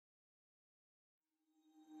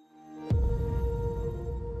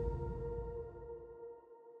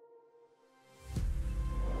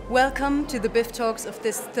Welcome to the BIFF Talks of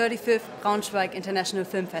this 35th Braunschweig International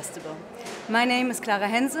Film Festival. My name is Clara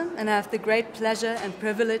Hense and I have the great pleasure and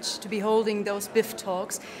privilege to be holding those BIFF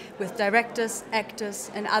Talks with directors,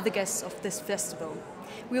 actors and other guests of this festival.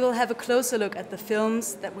 We will have a closer look at the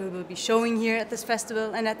films that we will be showing here at this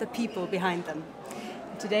festival and at the people behind them.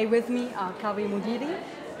 Today with me are Kaweh Modiri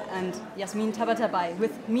and Jasmin Tabatabai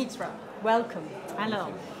with MITRA. Welcome.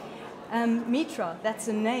 Hello. MITRA, that's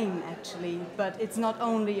a name actually, but it's not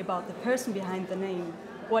only about the person behind the name.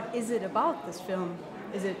 What is it about this film?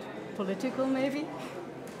 Is it political maybe?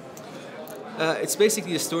 It's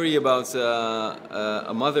basically a story about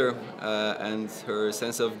a mother and her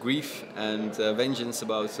sense of grief and vengeance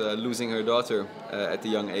about losing her daughter at a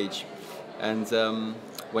young age. And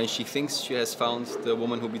when she thinks she has found the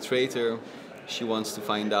woman who betrayed her, she wants to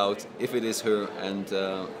find out if it is her and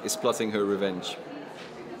is plotting her revenge.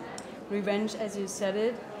 Revenge, as you said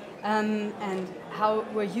it, and how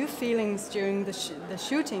were your feelings during the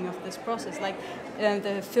shooting of this process? Like,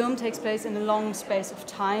 the film takes place in a long space of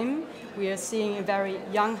time. We are seeing a very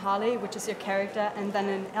young Haleh, which is your character, and then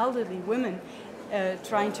an elderly woman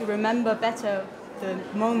trying to remember better the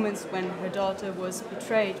moments when her daughter was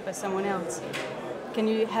betrayed by someone else. Can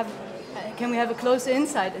we have a closer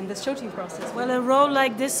insight in the shooting process? Well, a role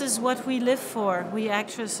like this is what we live for, we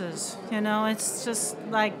actresses. You know, it's just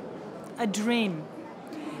like a dream,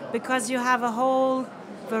 because you have a whole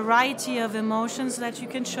variety of emotions that you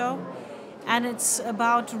can show, and it's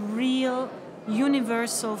about real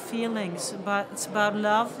universal feelings. It's about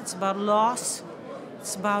love, it's about loss,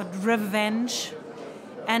 it's about revenge,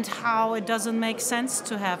 and how it doesn't make sense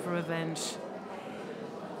to have revenge.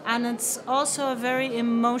 And it's also a very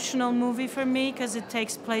emotional movie for me because it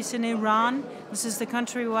takes place in Iran. This is the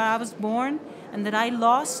country where I was born and that I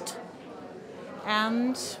lost.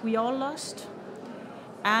 And we all lost,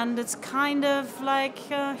 and it's kind of like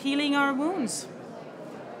healing our wounds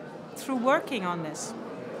through working on this.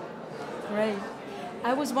 Great.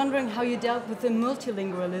 I was wondering how you dealt with the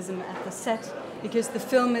multilingualism at the set, because the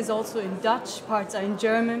film is also in Dutch, parts are in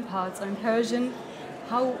German, parts are in Persian.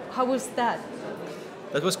 How was that?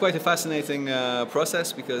 That was quite a fascinating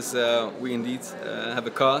process because we indeed have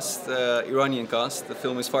a cast, Iranian cast. The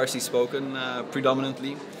film is Farsi spoken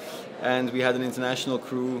predominantly. And we had an international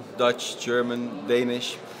crew, Dutch, German,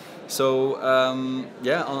 Danish. So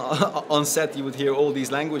yeah, on set you would hear all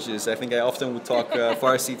these languages. I think I often would talk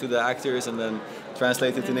Farsi to the actors and then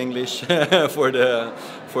translate it in English for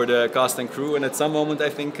the cast and crew. And at some moment I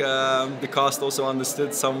think the cast also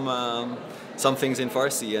understood some things in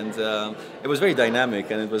Farsi, and it was very dynamic,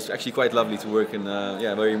 and it was actually quite lovely to work in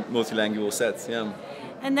a very multilingual set. Yeah.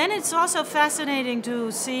 And then it's also fascinating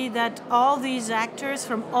to see that all these actors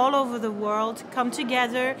from all over the world come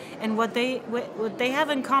together, and what they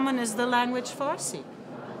have in common is the language Farsi.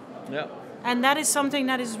 Yeah. And that is something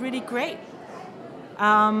that is really great,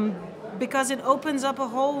 because it opens up a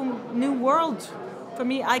whole new world for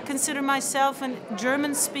me. I consider myself a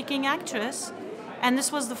German-speaking actress, and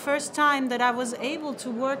this was the first time that I was able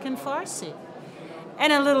to work in Farsi.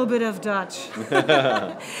 And a little bit of Dutch.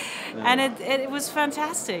 And it was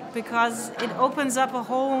fantastic because it opens up a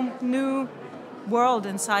whole new world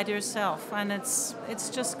inside yourself, and it's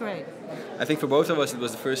just great. I think for both of us it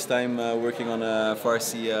was the first time working on a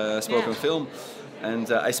Farsi spoken film, and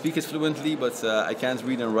I speak it fluently, but I can't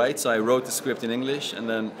read and write, so I wrote the script in English and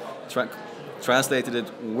then translated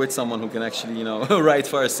it with someone who can actually, you know, write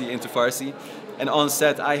Farsi into Farsi. And on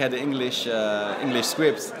set I had the English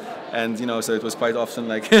script. And you know, so it was quite often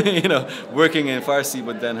like you know, working in Farsi,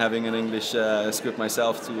 but then having an English script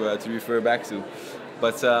myself to refer back to.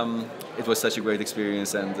 But it was such a great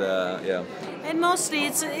experience, and yeah. And mostly,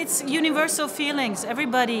 it's universal feelings.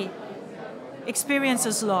 Everybody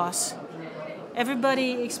experiences loss.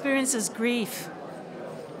 Everybody experiences grief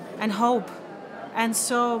and hope, and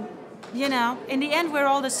so you know, in the end, we're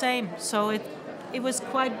all the same. So it was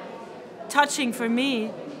quite touching for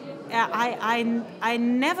me. I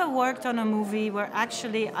never worked on a movie where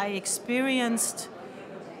actually I experienced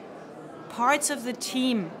parts of the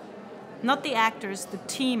team, not the actors, the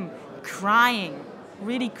team, crying,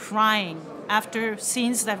 really crying after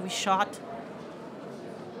scenes that we shot.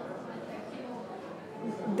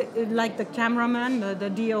 Like the cameraman, the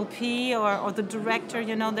DOP, or the director,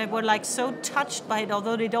 you know, they were like so touched by it,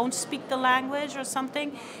 although they don't speak the language or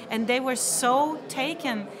something, and they were so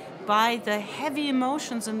taken by the heavy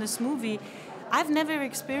emotions in this movie. I've never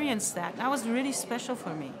experienced that. That was really special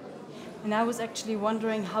for me. And I was actually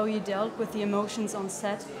wondering how you dealt with the emotions on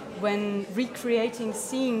set when recreating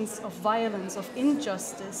scenes of violence, of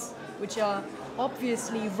injustice, which are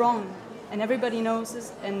obviously wrong, and everybody knows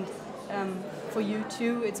this, and for you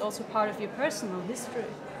too, it's also part of your personal history,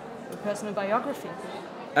 your personal biography.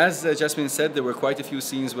 As Jasmin said, there were quite a few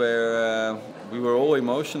scenes where we were all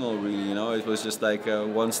emotional, really, you know. It was just like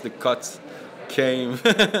once the cut came,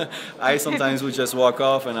 I sometimes would just walk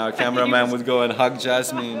off and our cameraman would go and hug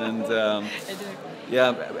Jasmin, and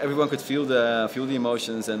yeah, everyone could feel the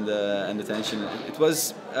emotions and the tension. It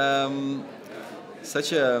was I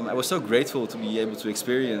was so grateful to be able to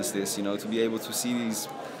experience this, you know, to be able to see these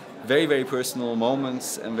very, very personal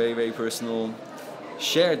moments and very, very personal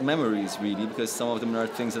shared memories, really, because some of them are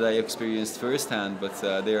things that I experienced firsthand, but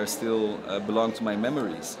they are still belong to my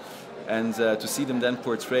memories. And to see them then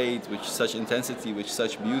portrayed with such intensity, with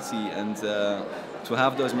such beauty, and to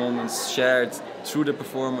have those moments shared through the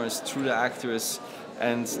performers, through the actors,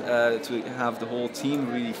 and to have the whole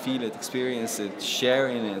team really feel it, experience it, share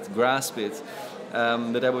in it, grasp it,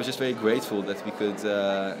 that I was just very grateful that we could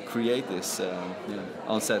create this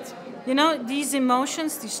on set. You know, these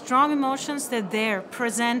emotions, these strong emotions, they're there,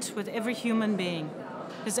 present with every human being,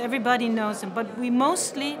 because everybody knows them, but we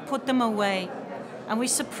mostly put them away and we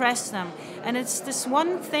suppress them. And it's this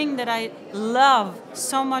one thing that I love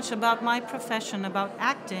so much about my profession, about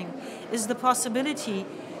acting, is the possibility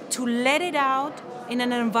to let it out in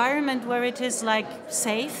an environment where it is like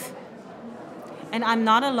safe and I'm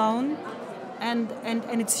not alone, and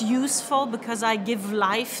it's useful because I give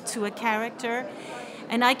life to a character.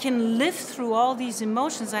 And I can live through all these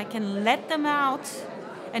emotions. I can let them out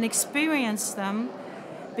and experience them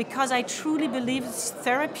because I truly believe it's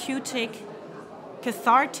therapeutic,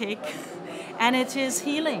 cathartic, and it is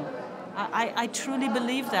healing. I truly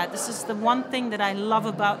believe that. This is the one thing that I love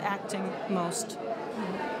about acting most.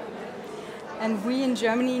 And we in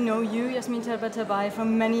Germany know you, Jasmin Tabatabai,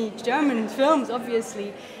 from many German films,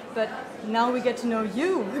 obviously. But now we get to know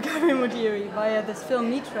you, Kaweh Modiri, via this film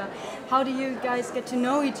MITRA. How do you guys get to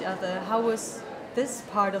know each other? How was this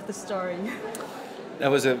part of the story?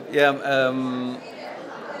 That was it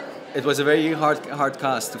was a very hard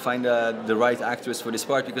cast to find the right actress for this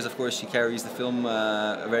part, because of course she carries the film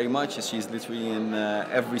very much. She's literally in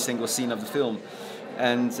every single scene of the film.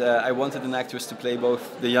 And I wanted an actress to play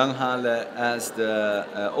both the young Haleh as the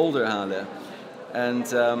older Haleh.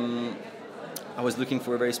 And I was looking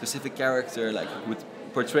for a very specific character, like who would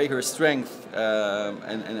portray her strength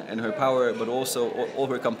and her power, but also all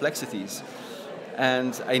her complexities.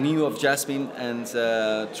 And I knew of Jasmin, and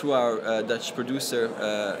through our Dutch producer,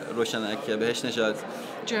 Roshanak Beheshnejad.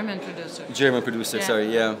 German producer, yeah.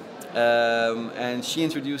 Sorry, yeah. And she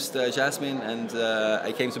introduced Jasmin, and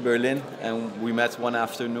I came to Berlin, and we met one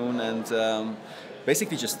afternoon, and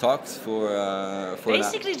basically just talked for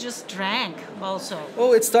basically just drank also.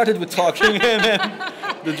 Oh, it started with talking and then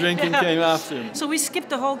the drinking came after. So we skipped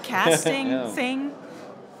the whole casting thing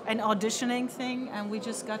and auditioning thing, and we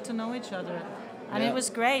just got to know each other. And it was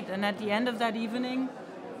great. And at the end of that evening,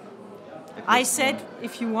 I said,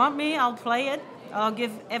 if you want me, I'll play it. I'll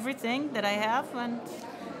give everything that I have. And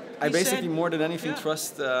I basically, more than anything,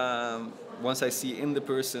 trust once I see in the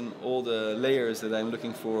person all the layers that I'm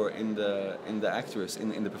looking for in the actress,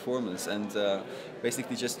 in the performance. And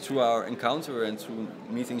basically just through our encounter and through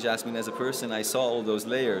meeting Jasmin as a person, I saw all those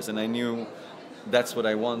layers, and I knew that's what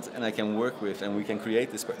I want and I can work with, and we can create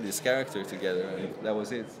this character together. And that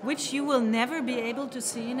was it. Which you will never be able to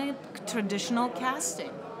see in a traditional casting.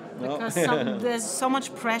 Because there's so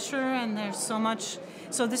much pressure and there's so much...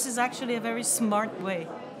 So this is actually a very smart way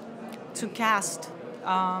to cast.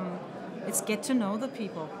 It's get to know the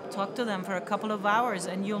people. Talk to them for a couple of hours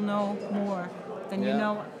and you'll know more than you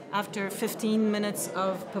know after 15 minutes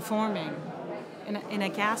of performing in a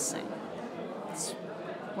casting. It's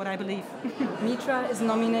what I believe. MITRA is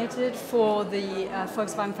nominated for the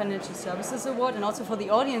Volkswagen Financial Services Award and also for the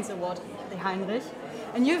Audience Award, the Heinrich.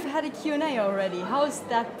 And you've had a Q&A already. How has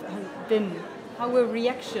that been? How were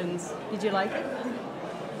reactions? Did you like it?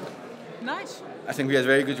 Nice. I think we had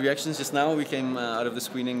very good reactions just now. We came out of the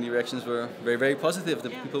screening, the reactions were very, very positive. The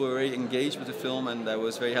people were very engaged with the film, and I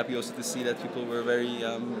was very happy also to see that people were very,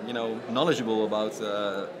 knowledgeable about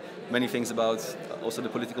many things about also the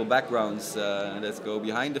political backgrounds that go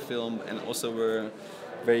behind the film, and also were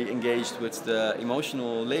very engaged with the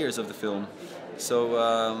emotional layers of the film. So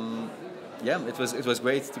it was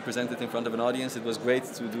great to present it in front of an audience. It was great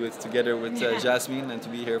to do it together with Jasmin and to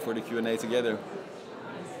be here for the Q&A together.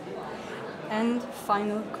 And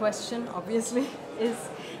final question, obviously, is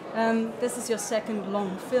this is your second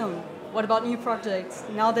long film. What about new projects?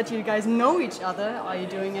 Now that you guys know each other, are you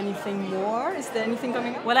doing anything more? Is there anything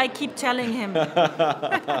coming up? Well, I keep telling him.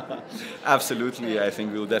 Absolutely. I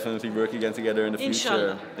think we'll definitely work again together in the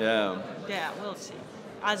future. Inshallah. Yeah, we'll see.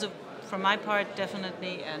 From my part,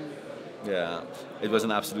 definitely, and Yeah, it was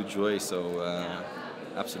an absolute joy. So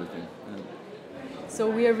absolutely. Yeah. So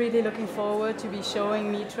we are really looking forward to be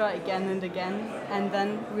showing MITRA again and again, and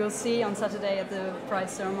then we'll see on Saturday at the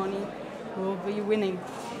prize ceremony who will be winning.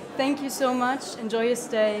 Thank you so much. Enjoy your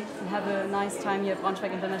stay and have a nice time here at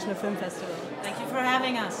Braunschweig International Film Festival. Thank you for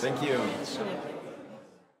having us. Thank you. Sure.